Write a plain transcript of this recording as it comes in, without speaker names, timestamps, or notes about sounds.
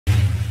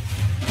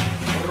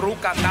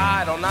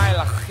Rukata Adonai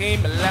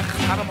Lachim Lech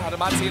Haram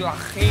Hadamati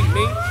Lachim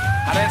Mi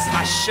Hares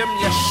Hashem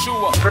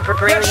Yeshua.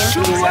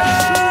 Yeshua.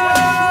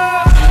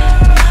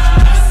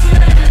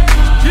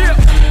 Yeah.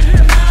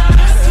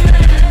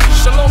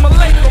 Shalom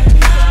Aleichem.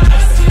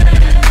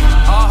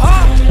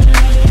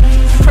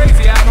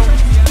 Crazy Adam.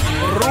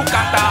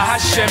 Rukata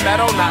Hashem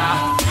Adonai.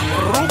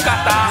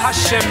 Rukata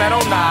Hashem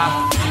Adonai.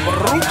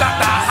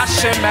 Rukata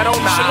Hashem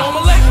Adonai. Shalom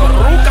Aleichem.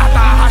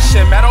 Rukata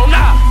Hashem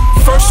Adonai.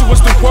 First it was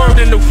the word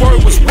and the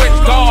word was with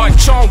God.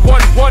 John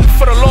 1:1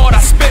 for the Lord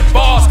I spit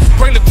bars.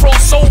 Bring the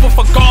cross over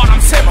for God, I'm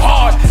Tim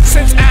hard.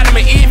 Since Adam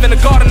and Eve in the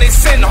garden they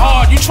sinned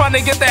hard. You trying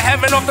to get to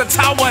heaven off the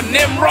tower of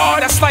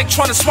Nimrod? That's like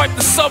trying to swipe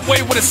the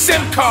subway with a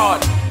SIM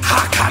card.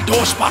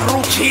 HaKadosh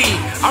Baruch.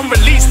 I'm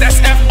released, that's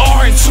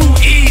F-R and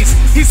 2 E's.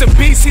 He's a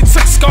beast, he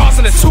took scars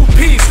in a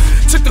 2-piece.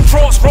 Took the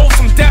cross, rose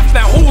from death,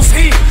 now who's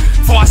he?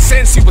 For our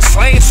sins he was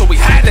slain, so we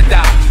had to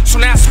die. So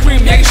now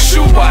scream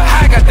Yeshua,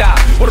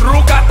 Haggadah.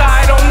 Rukata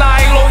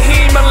Adonai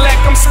Elohim Elek.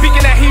 I'm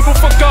speaking that Hebrew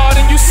for God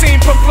and you seem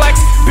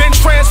perplexed. Been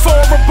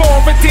transformed,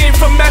 reborn, redeemed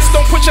from mess.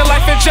 Don't put your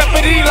life in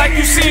jeopardy like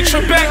you seen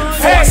Trebek.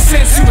 For our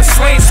sins he was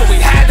slain, so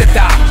we had to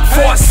die.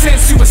 For our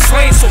sins he was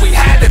slain, so we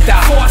had to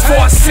die. For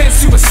our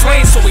sins he was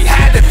slain, so we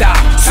had to die.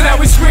 So now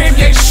we scream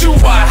Yeshua,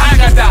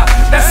 Haggadah.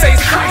 That says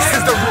Christ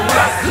is the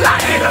ruler,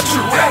 Lion of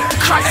Judah.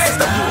 Christ is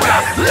the ruler,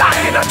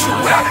 Lion of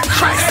Judah.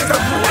 Christ is the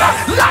ruler,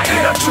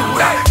 Lion of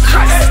Judah.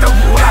 Christ is the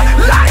ruler,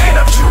 Lion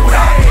of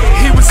Judah.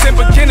 He was in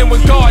beginning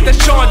with God, that's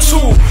John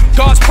 2.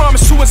 God's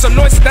promise to his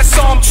anointed, that's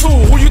Psalm 2.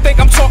 Who you think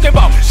I'm talking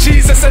about?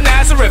 Jesus of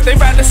Nazareth. They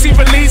rather see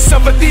release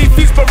of a thief,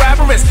 he's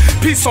Barabbas.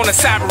 Peace on the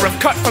Sabbath,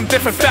 cut from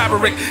different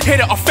fabric. Here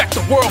to affect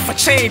the world for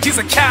change, he's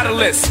a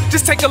catalyst.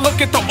 Just take a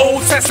look at the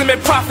Old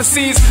Testament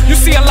prophecies. You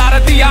see a lot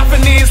of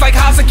theophanies like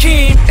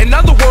Hazakim. In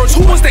other words,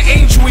 who was the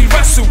angel he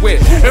wrestled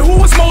with? And who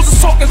was Moses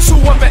talking to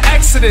up in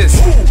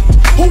Exodus?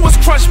 Who was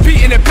crushed,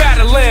 beaten, and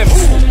battered limbs?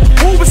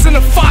 Who was in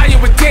the fire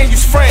with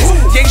Daniel's friends?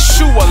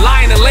 Yeshua,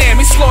 Lion and Lamb,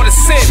 he slaughtered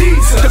sin.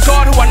 The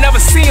God who I never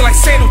seen like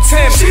Sandal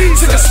Tim.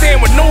 Took a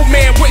stand with no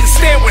man wouldn't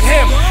stand with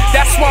him.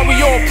 That's why we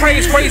all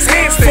praise, raise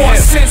hands to him. For our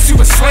sins he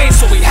was slain,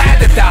 so we had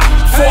to die.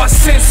 For our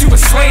sins he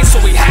was slain, so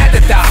we had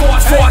to die.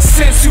 For our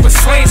sins he was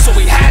slain, so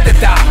we had to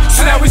die.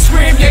 So now we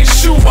scream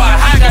Yeshua,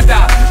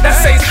 Haggadah. That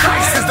says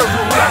Christ is the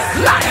ruler,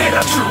 Lion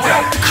of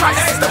Judah.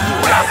 Christ is the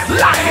ruler,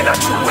 Lion of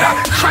Judah.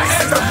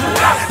 Christ is the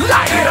ruler,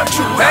 Lion of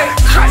Judah.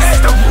 Christ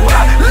is the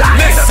ruler,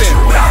 Lion of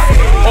Judah.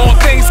 All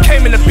things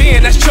came into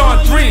being, that's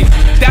John 3.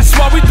 That's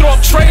why we throw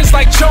up trays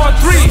like John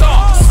 3.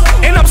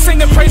 And I'm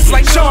singing praises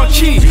like John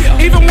Key.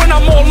 Even when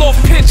I'm all off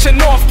pitch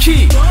and off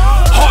key.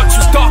 Hearts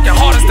was dark and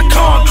hard as the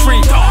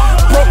concrete.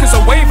 Broke as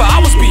a waver, I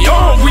was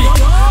beyond weak.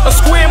 A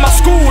square in my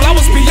school, I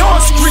was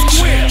beyond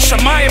screech.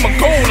 Shemayim a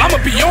goal, I'm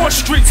a beyond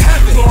streets.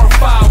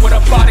 Glorified with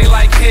a body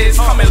like his.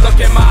 Come and look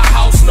at my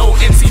house, no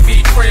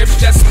MTV cribs.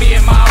 Just me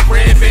and my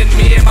rib and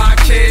me and my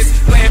kids.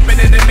 Lamping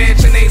in the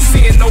mansion, ain't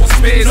seeing those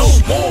bids.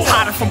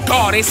 Hiding from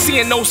God, ain't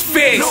seeing those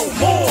figs.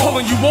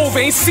 Pulling you over,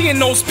 ain't seeing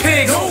those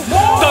pigs.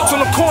 Thugs on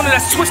the corner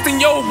that's twisting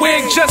your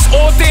wig. Just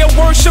all day of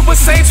worship with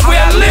saints where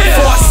I live.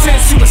 For our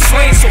sins he was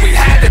slain, so we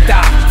had to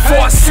die. For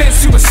our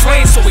sins he was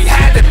slain, so we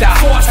had to die.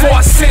 For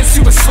our sins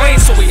he was slain,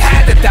 so we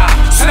had to die.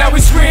 So now we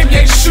scream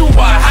Yeshua,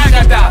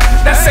 Haggadah.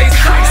 That says